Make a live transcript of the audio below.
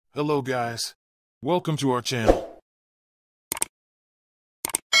Hello guys, welcome to our channel.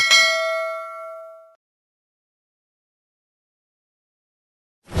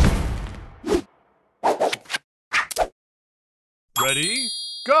 Ready?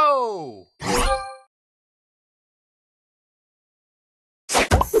 Go!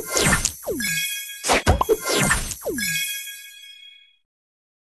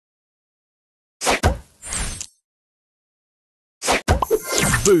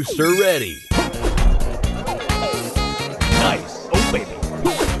 Booster ready. Nice. Oh, baby.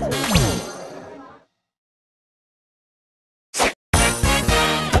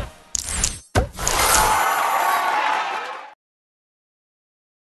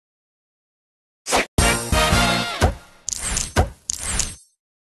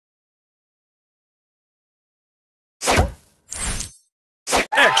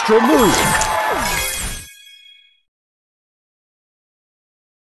 Extra move.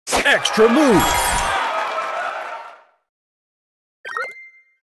 Extra move.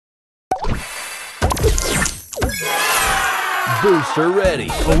 Booster ready.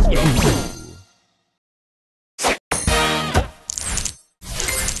 Oh, yeah.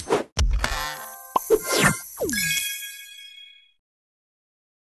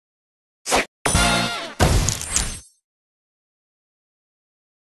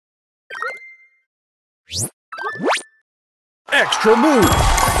 Extra move.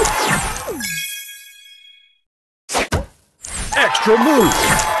 Extra move.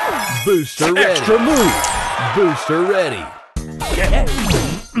 Booster ready. Extra move. Booster ready. Yeah.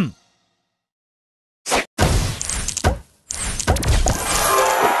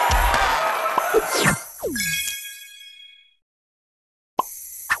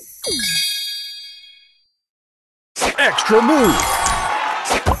 Extra move.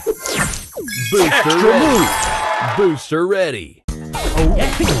 Booster Extra ready. Move. Booster ready. Oh,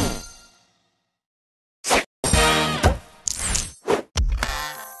 yeah.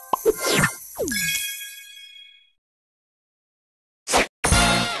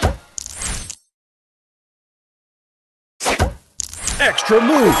 Extra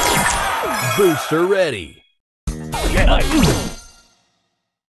move. Booster ready. Yeah, nice.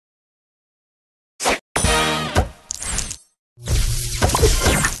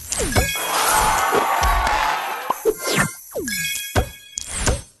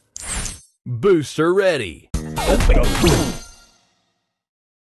 Booster ready. Oh, baby.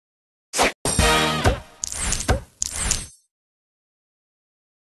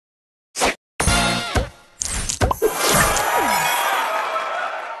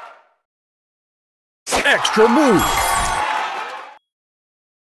 Extra move.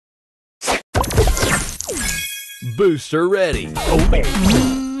 Booster ready. Oh, baby.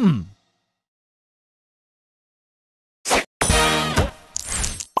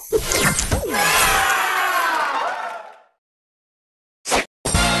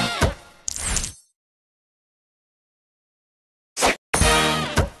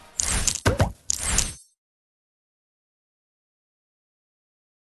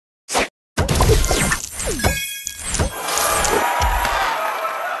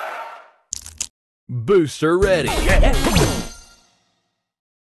 Booster ready. Yeah.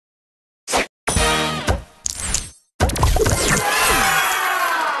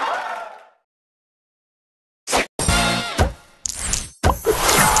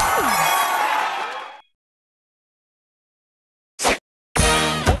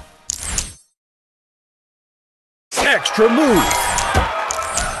 Extra move.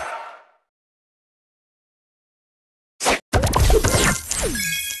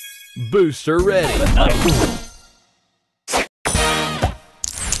 Booster ready. Nice.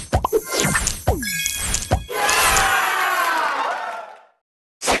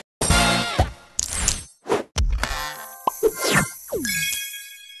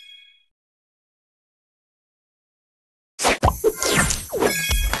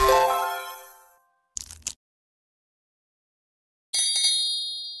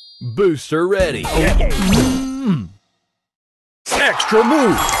 Booster ready. Yeah. Extra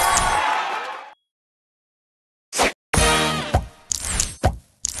move.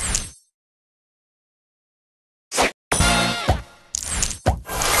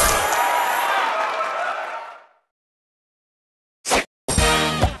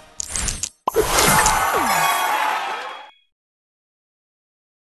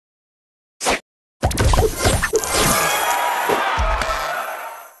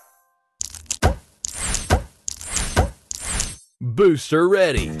 Booster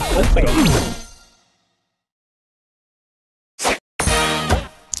ready. Oh, baby.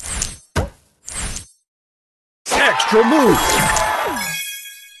 Extra move.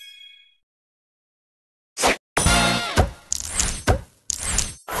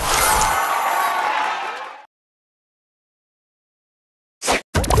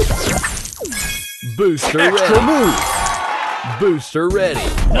 Booster Extra ready. move. Booster ready.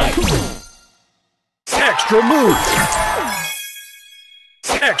 Nice. Extra move.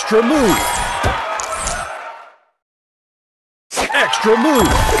 Extra move. Extra move.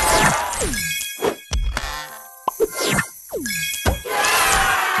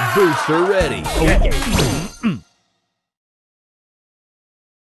 Booster ready.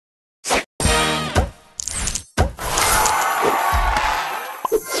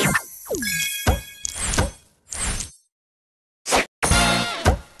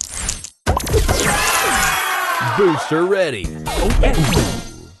 Booster ready.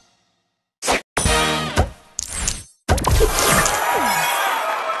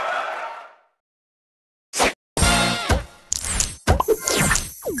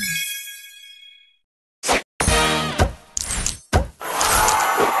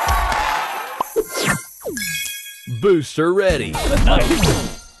 Booster ready.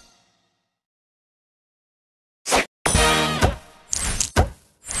 Nice.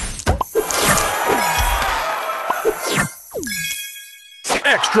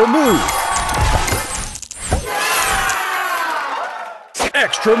 Extra move.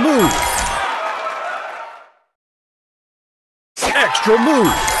 Extra move. Extra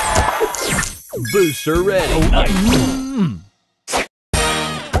move. Booster ready. Nice.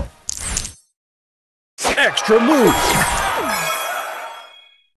 Extra move.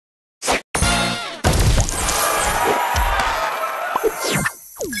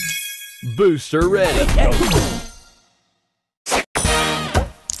 Booster ready.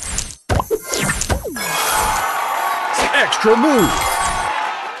 Extra move.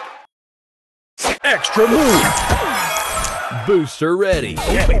 Extra move. Booster ready.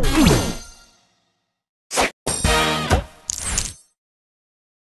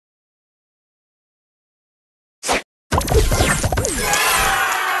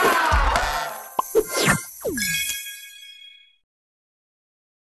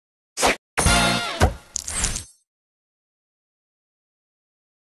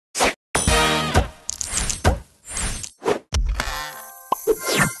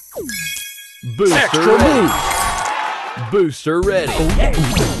 Booster Extra ready. move. Booster ready.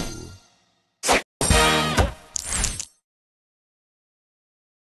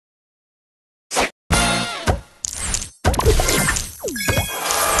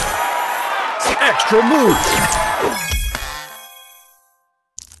 Extra move.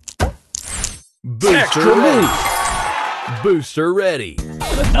 Booster Extra ready. move. Booster ready.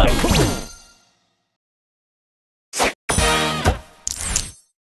 Nice.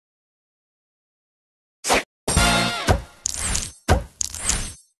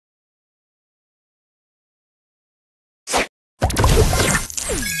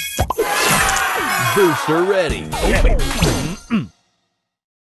 Booster ready.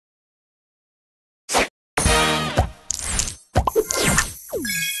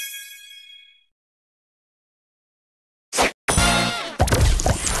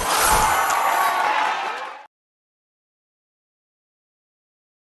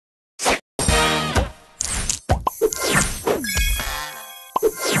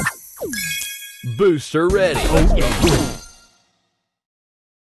 Booster ready.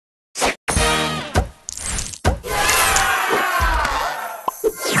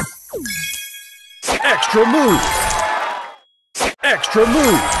 Extra move. Extra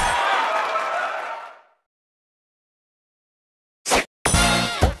move.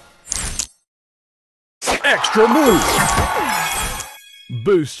 Extra move.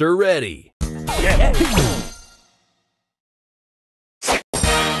 Booster ready.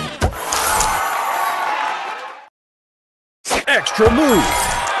 Extra move.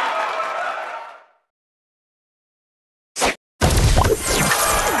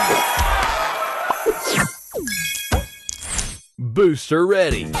 Booster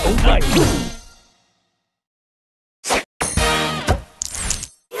ready. Nice.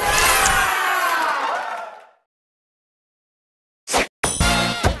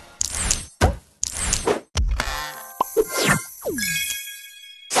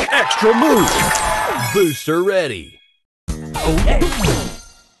 Extra move. Booster ready.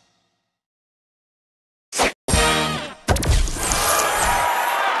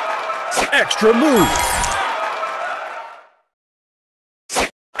 Extra move.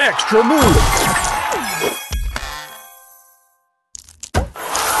 Extra move.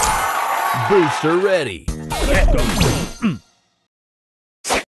 Booster ready.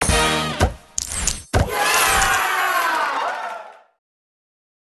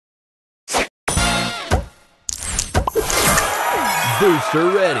 Booster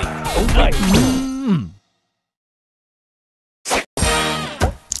ready. Nice.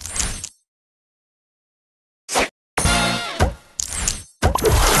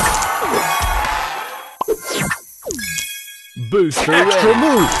 Booster Extra ready.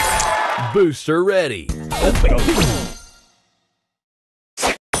 move. Booster ready.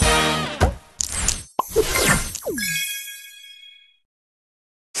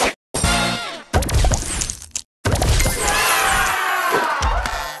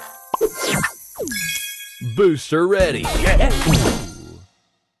 Booster ready.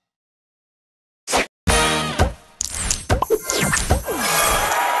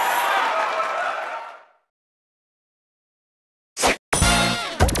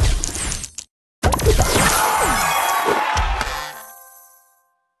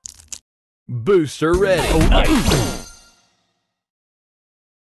 Booster ready. Nice.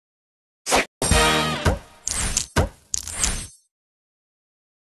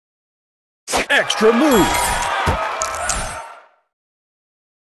 Extra move.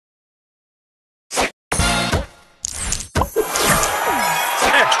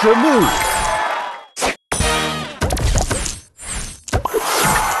 Extra move.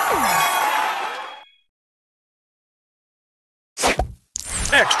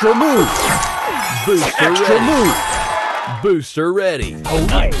 Extra move. Booster Extra ready. move. Booster ready.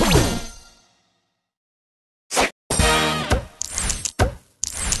 Nice.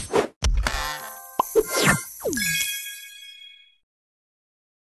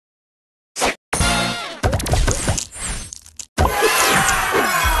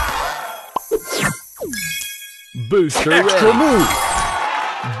 Booster Extra ready.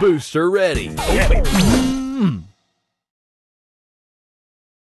 move. Booster ready.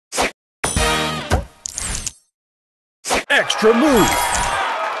 Extra move.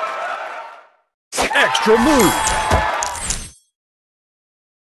 Extra move.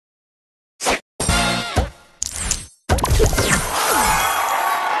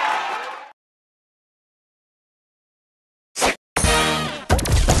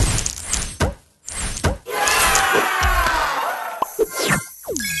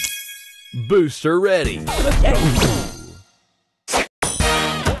 Booster ready.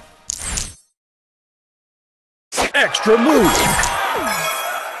 Extra move.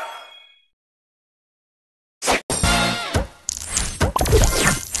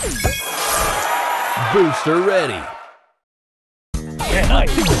 Booster ready.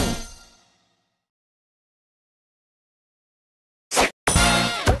 Nice.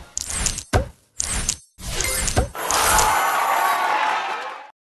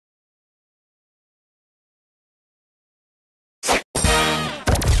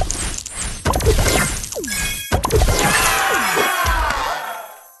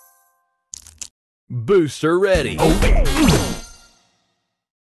 Booster ready.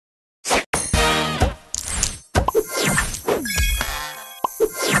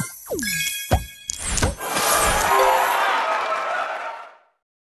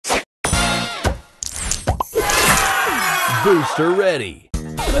 Booster ready.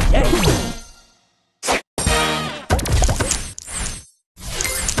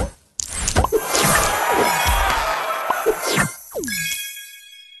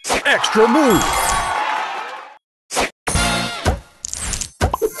 Extra move.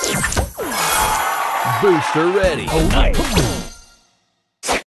 Booster ready. Nice.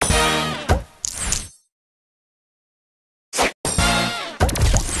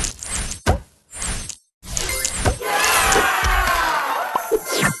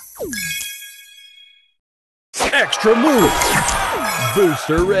 Extra move.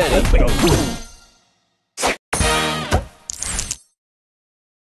 Booster ready.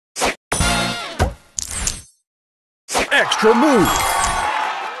 Extra move.